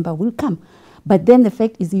if December will come. But then the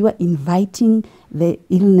fact is you are inviting the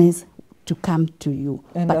illness to come to you.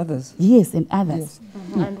 And others. Yes, and others.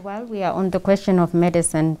 Yes. And while we are on the question of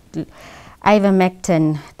medicine,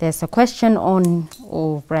 ivermectin, there's a question on,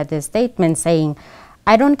 or rather a statement saying,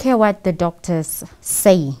 I don't care what the doctors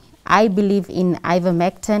say. I believe in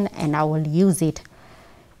ivermectin and I will use it.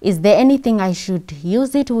 Is there anything I should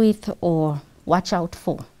use it with or watch out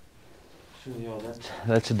for? Sure, yeah,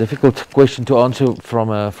 that's a difficult question to answer from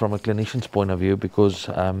a clinician's point of view, because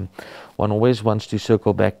one always wants to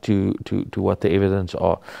circle back to what the evidence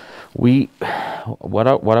are. What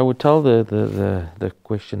I would tell the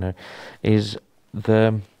questioner is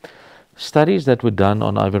the studies that were done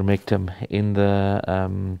on ivermectin in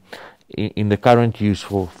the current use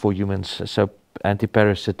for humans, so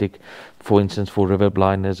antiparasitic, for instance, for river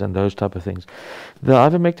blindness and those type of things. The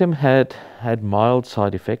ivermectin had mild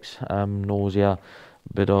side effects, nausea,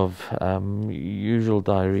 bit of usual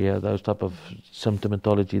diarrhea, those type of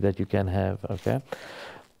symptomatology that you can have. Okay,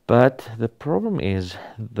 but the problem is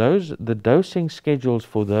the dosing schedules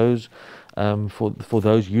for those for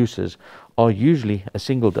those uses are usually a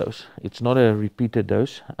single dose. It's not a repeated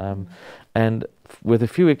dose, and with a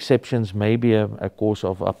few exceptions, maybe a course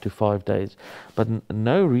of up to 5 days. But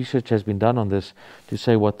no research has been done on this to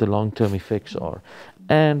say what the long-term effects are,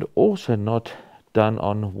 and also not done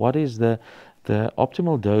on what is the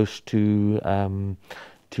optimal dose to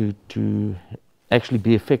actually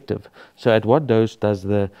be effective. So at what dose does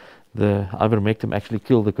the ivermectin actually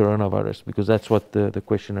kill the coronavirus? Because that's what the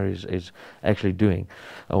questioner is actually doing,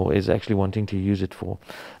 or is actually wanting to use it for.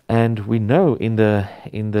 And we know in the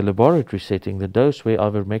laboratory setting, the dose where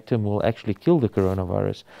ivermectin will actually kill the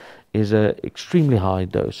coronavirus is a extremely high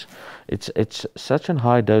dose. It's such a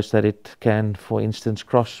high dose that it can, for instance,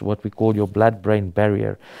 cross what we call your blood-brain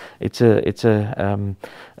barrier. It's a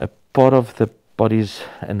part of the body's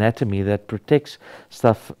anatomy that protects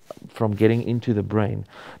stuff from getting into the brain.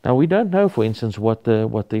 Now, we don't know, for instance, what the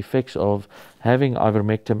effects of having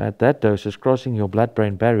ivermectin at that doses crossing your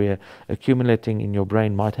blood-brain barrier, accumulating in your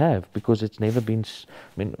brain might have, because it's never been.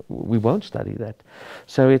 I mean, we won't study that.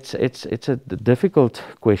 So it's a difficult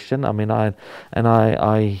question. I mean,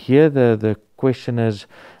 I hear the questioner's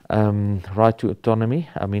right to autonomy.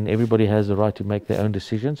 I mean, everybody has the right to make their own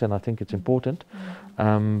decisions, and I think it's important.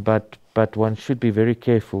 But one should be very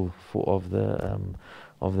careful of the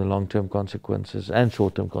long-term consequences and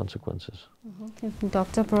short-term consequences.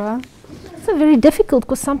 Dr. Bruwer? It's very difficult,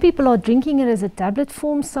 because some people are drinking it as a tablet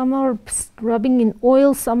form, some are rubbing in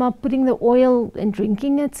oil, some are putting the oil and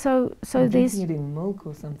drinking it. So there's drinking it in milk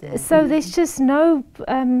or something. So there's just no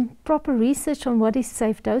proper research on what is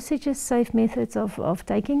safe dosages, safe methods of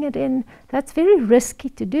taking it in. That's very risky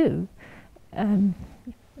to do.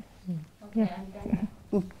 Yeah.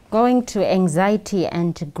 Going to anxiety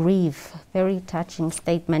and grief, very touching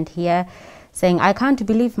statement here, saying, I can't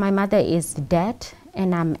believe my mother is dead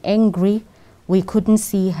and I'm angry we couldn't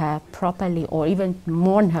see her properly or even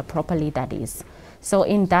mourn her properly, that is. So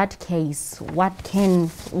in that case, what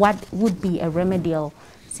would be a remedial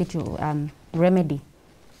remedy?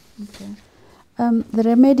 Okay. The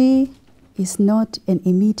remedy is not an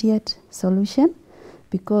immediate solution,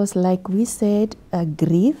 because like we said,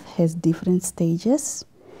 grief has different stages.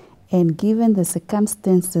 And given the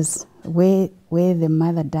circumstances where the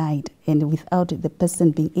mother died, and without the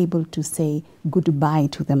person being able to say goodbye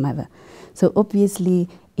to the mother. So obviously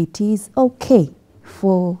it is okay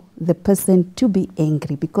for the person to be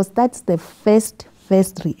angry, because that's the first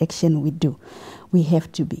reaction we do. We have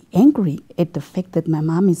to be angry at the fact that my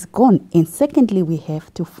mom is gone. And secondly, we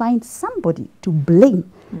have to find somebody to blame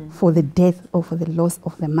for the death or for the loss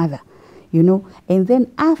of the mother. you know. And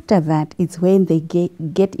then after that, it's when they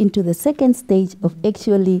get into the second stage of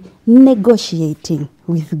actually negotiating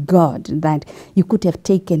with God that you could have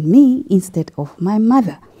taken me instead of my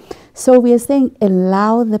mother. So we are saying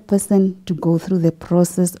allow the person to go through the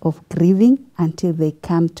process of grieving until they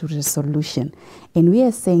come to resolution. And we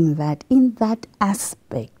are saying that in that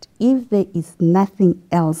aspect, if there is nothing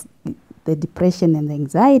else, the depression and the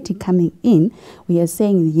anxiety coming in, we are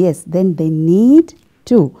saying yes, then they need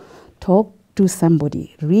to talk to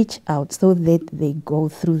somebody, reach out so that they go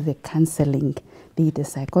through the counseling, be it a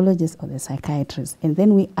psychologist or the psychiatrist. And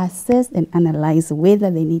then we assess and analyze whether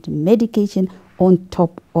they need medication on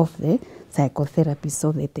top of the psychotherapy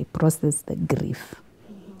so that they process the grief.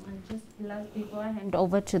 And just last before I hand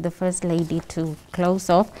over to the First Lady to close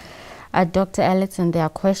off, Dr. Elitson, there are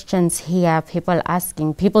questions here, people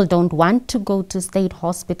asking. People don't want to go to state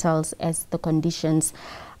hospitals as the conditions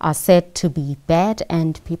are said to be bad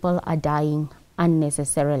and people are dying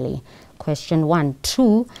unnecessarily. Question 1.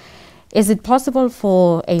 2, is it possible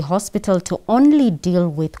for a hospital to only deal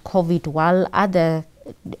with COVID while other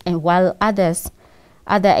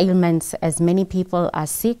ailments, as many people are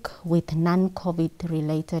sick with non-COVID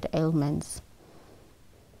related ailments?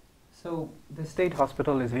 So the state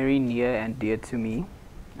hospital is very near and dear to me.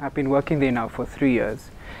 I've been working there now for 3 years.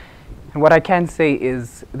 And what I can say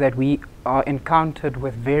is that we are encountered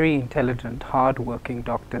with very intelligent, hard-working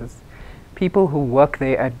doctors, people who work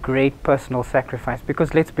there at great personal sacrifice,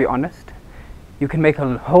 because let's be honest, you can make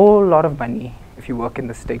a whole lot of money if you work in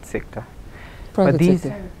the state sector. Private but these,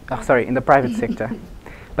 sector. In the private sector.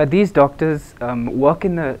 But these doctors work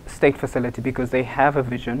in the state facility because they have a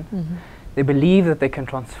vision. Mm-hmm. They believe that they can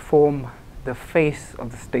transform the face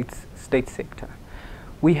of the state sector.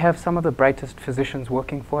 We have some of the brightest physicians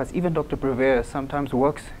working for us. Even Dr. Bruwer sometimes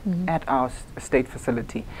works at our state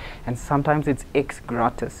facility, and sometimes it's ex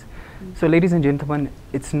gratis. So ladies and gentlemen,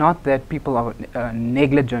 it's not that people are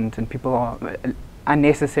negligent and people are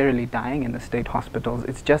unnecessarily dying in the state hospitals.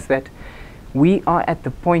 It's just that we are at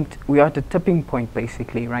the tipping point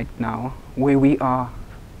basically right now, where we are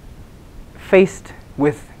faced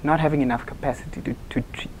with not having enough capacity to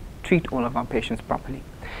treat all of our patients properly.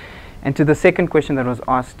 And to the second question that was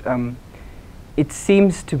asked, it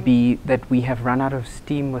seems to be that we have run out of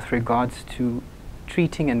steam with regards to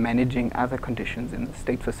treating and managing other conditions in the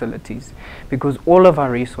state facilities, because all of our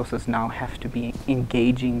resources now have to be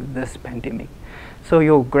engaging this pandemic. So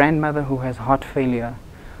your grandmother who has heart failure,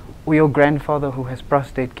 or your grandfather who has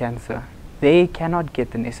prostate cancer, they cannot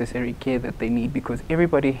get the necessary care that they need because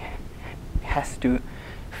everybody has to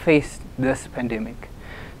face this pandemic.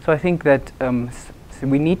 So I think that so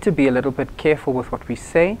we need to be a little bit careful with what we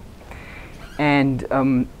say,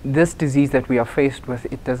 and this disease that we are faced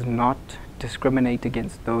with, it does not discriminate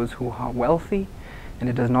against those who are wealthy, and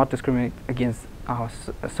it does not discriminate against our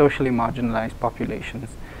socially marginalized populations.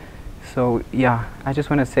 So yeah, I just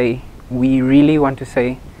want to say, we really want to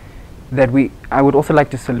say that I would also like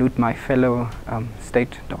to salute my fellow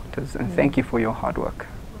state doctors and thank you for your hard work.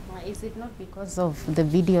 Is it not because of the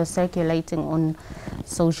video circulating on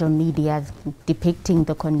social media depicting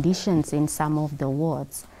the conditions in some of the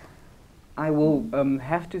wards? I will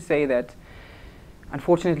have to say that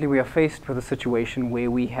unfortunately we are faced with a situation where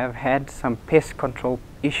we have had some pest control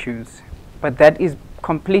issues, but that is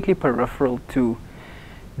completely peripheral to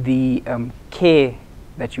the care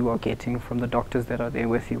that you are getting from the doctors that are there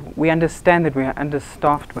with you. We understand that we are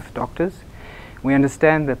understaffed with doctors. We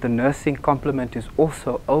understand that the nursing complement is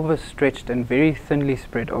also overstretched and very thinly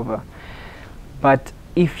spread over. But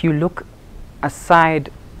if you look outside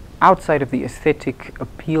of the aesthetic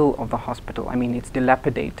appeal of the hospital, I mean, it's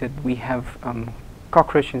dilapidated. We have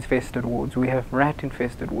cockroach-infested wards. We have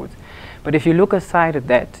rat-infested wards. But if you look aside at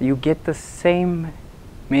that, you get the same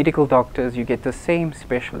medical doctors, you get the same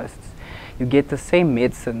specialists, you get the same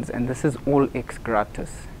medicines, and this is all ex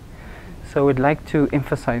gratis. So we'd like to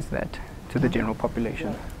emphasize that to the general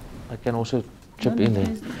population. I can also chip in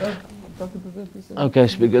there. Okay,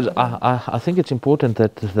 so because I think it's important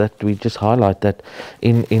that we just highlight that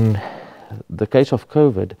in the case of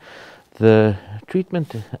COVID, the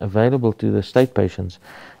treatment available to the state patients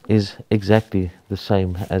is exactly the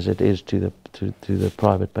same as it is to the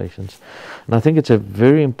private patients. And I think it's a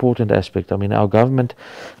very important aspect. I mean, our government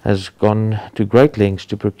has gone to great lengths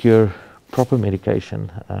to procure proper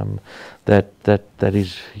medication that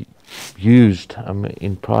is used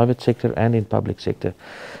in private sector and in public sector,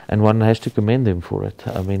 and one has to commend them for it.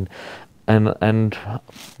 I mean, and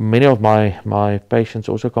many of my patients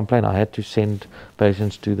also complain. I had to send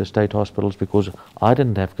patients to the state hospitals because I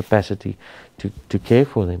didn't have capacity to care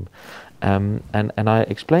for them, and I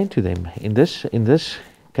explained to them in this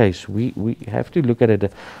case. We have to look at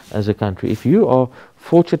it as a country. If you are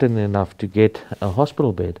fortunate enough to get a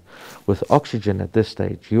hospital bed with oxygen at this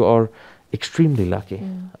stage, you are extremely lucky.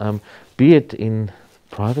 Be it in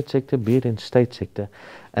private sector, be it in state sector,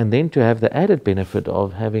 and then to have the added benefit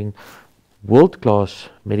of having world-class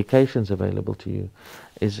medications available to you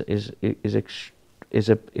is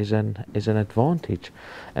an advantage,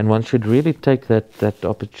 and one should really take that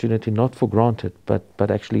opportunity not for granted,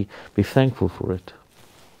 but actually be thankful for it.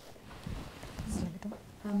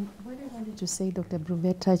 What I wanted to say, Dr.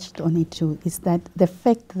 Bruwer touched on it too, is that the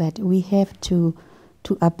fact that we have to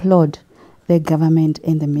applaud the government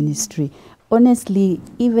and the ministry. Honestly,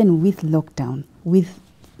 even with lockdown, with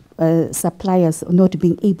suppliers not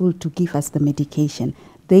being able to give us the medication,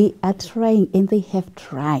 they are trying, and they have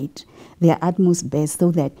tried their utmost best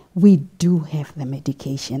so that we do have the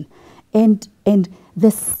medication. And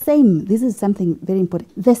the same, this is something very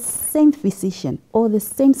important, the same physician or the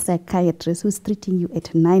same psychiatrist who's treating you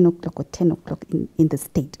at 9 o'clock or 10 o'clock in the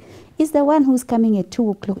state is the one who's coming at 2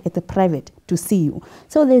 o'clock at the private to see you.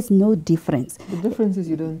 So there's no difference. The difference is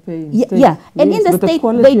you don't pay in state. Yeah, and in the but state,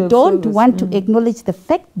 quality they of don't service. want to acknowledge the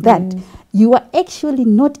fact that you are actually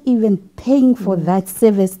not even paying for that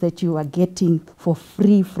service that you are getting for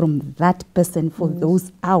free from that person for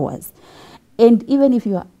those hours. And even if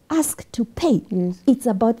you are asked to pay, it's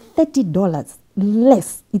about $30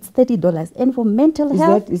 less. It's $30. And for mental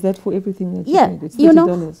health, is that for everything that yeah, you need? It's $30. you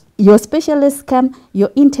know, your specialists come,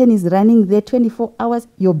 your intern is running there 24 hours,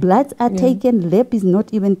 your bloods are taken, lab is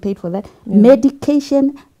not even paid for that,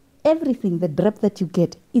 medication, everything, the drug that you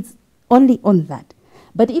get, it's only on that.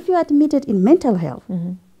 But if you are admitted in mental health,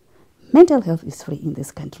 mental health is free in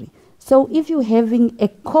this country. So if you're having a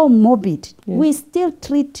comorbid, we still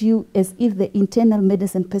treat you as if the internal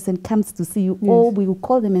medicine person comes to see you, or we will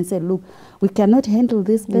call them and say, look, we cannot handle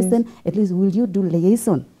this person, at least will you do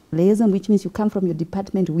liaison? Liaison, which means you come from your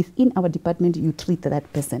department, within our department, you treat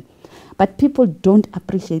that person. But people don't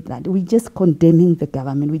appreciate that. We're just condemning the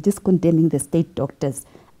government. We're just condemning the state doctors.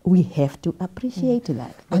 We have to appreciate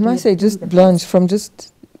that. I must say, just Blanche, from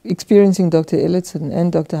just experiencing Dr. Elitson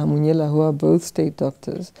and Dr. Hamunyela, who are both state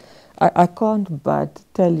doctors, I can't but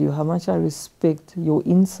tell you how much I respect your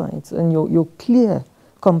insights and your clear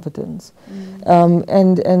competence.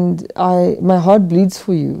 And my heart bleeds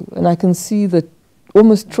for you, and I can see the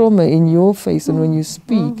almost trauma in your face and when you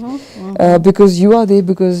speak, because you are there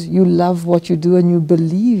because you love what you do and you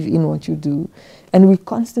believe in what you do. And we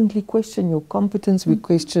constantly question your competence, we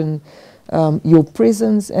question your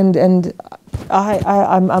presence, and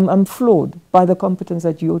I'm floored by the competence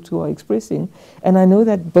that you two are expressing. And I know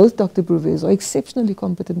that both Dr. Bruwers are exceptionally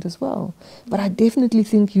competent as well. But I definitely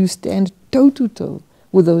think you stand toe-to-toe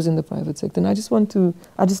with those in the private sector. And I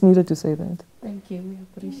just needed to say that. Thank you, we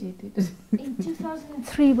appreciate it. In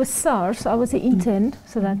 2003 with SARS, I was an intern,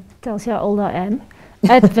 so that tells you how old I am.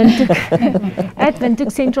 At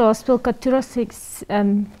Windhoek Central Hospital, Katura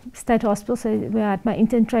State Hospital, so where I had my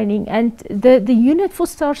intern training, and the unit for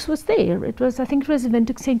SARS was there. It was, I think it was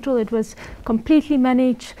Windhoek Central. It was completely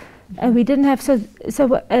managed, and we didn't have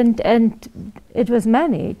and it was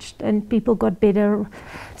managed, and people got better.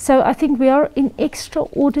 So I think we are in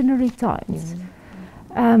extraordinary times,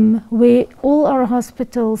 where all our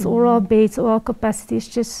hospitals, all our beds, all our capacity is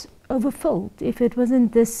just overfilled. If it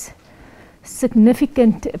wasn't this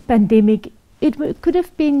significant pandemic, it could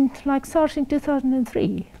have been like SARS in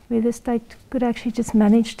 2003, where the state could actually just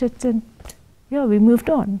managed it, and we moved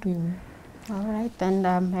on. All right, then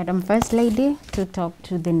Madam First Lady, to talk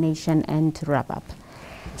to the nation and to wrap up.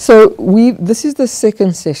 So this is the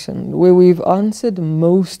second session where we've answered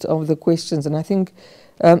most of the questions, and I think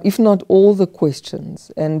if not all the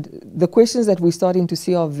questions, and the questions that we're starting to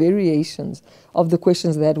see are variations of the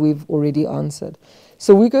questions that we've already answered.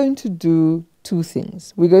 So we're going to do two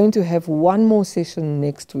things. We're going to have one more session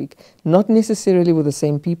next week, not necessarily with the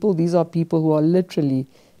same people. These are people who are literally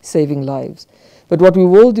saving lives. But what we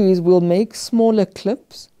will do is we'll make smaller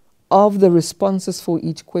clips of the responses for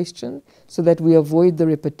each question so that we avoid the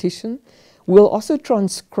repetition. We'll also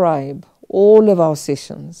transcribe all of our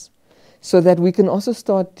sessions so that we can also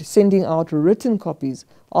start sending out written copies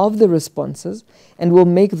of the responses, and we'll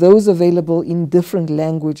make those available in different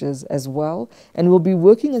languages as well, and we'll be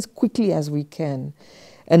working as quickly as we can.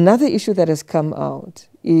 Another issue that has come out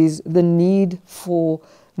is the need for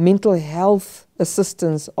mental health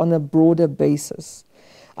assistance on a broader basis.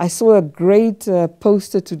 I saw a great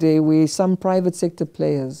poster today where some private sector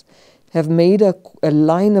players have made a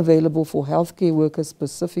line available for healthcare workers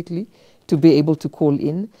specifically to be able to call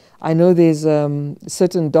in. I know there's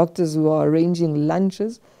certain doctors who are arranging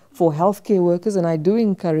lunches for healthcare workers, and I do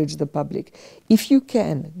encourage the public, if you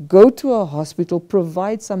can, go to a hospital,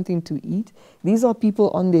 provide something to eat. These are people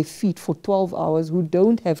on their feet for 12 hours who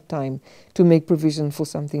don't have time to make provision for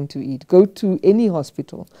something to eat. Go to any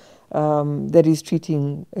hospital that is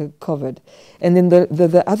treating COVID. And then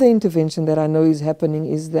the other intervention that I know is happening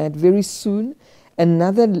is that very soon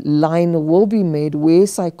another line will be made where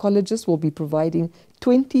psychologists will be providing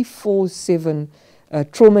 24/7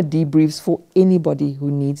 trauma debriefs for anybody who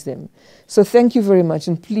needs them. So thank you very much,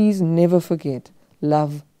 and please never forget,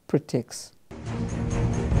 love protects.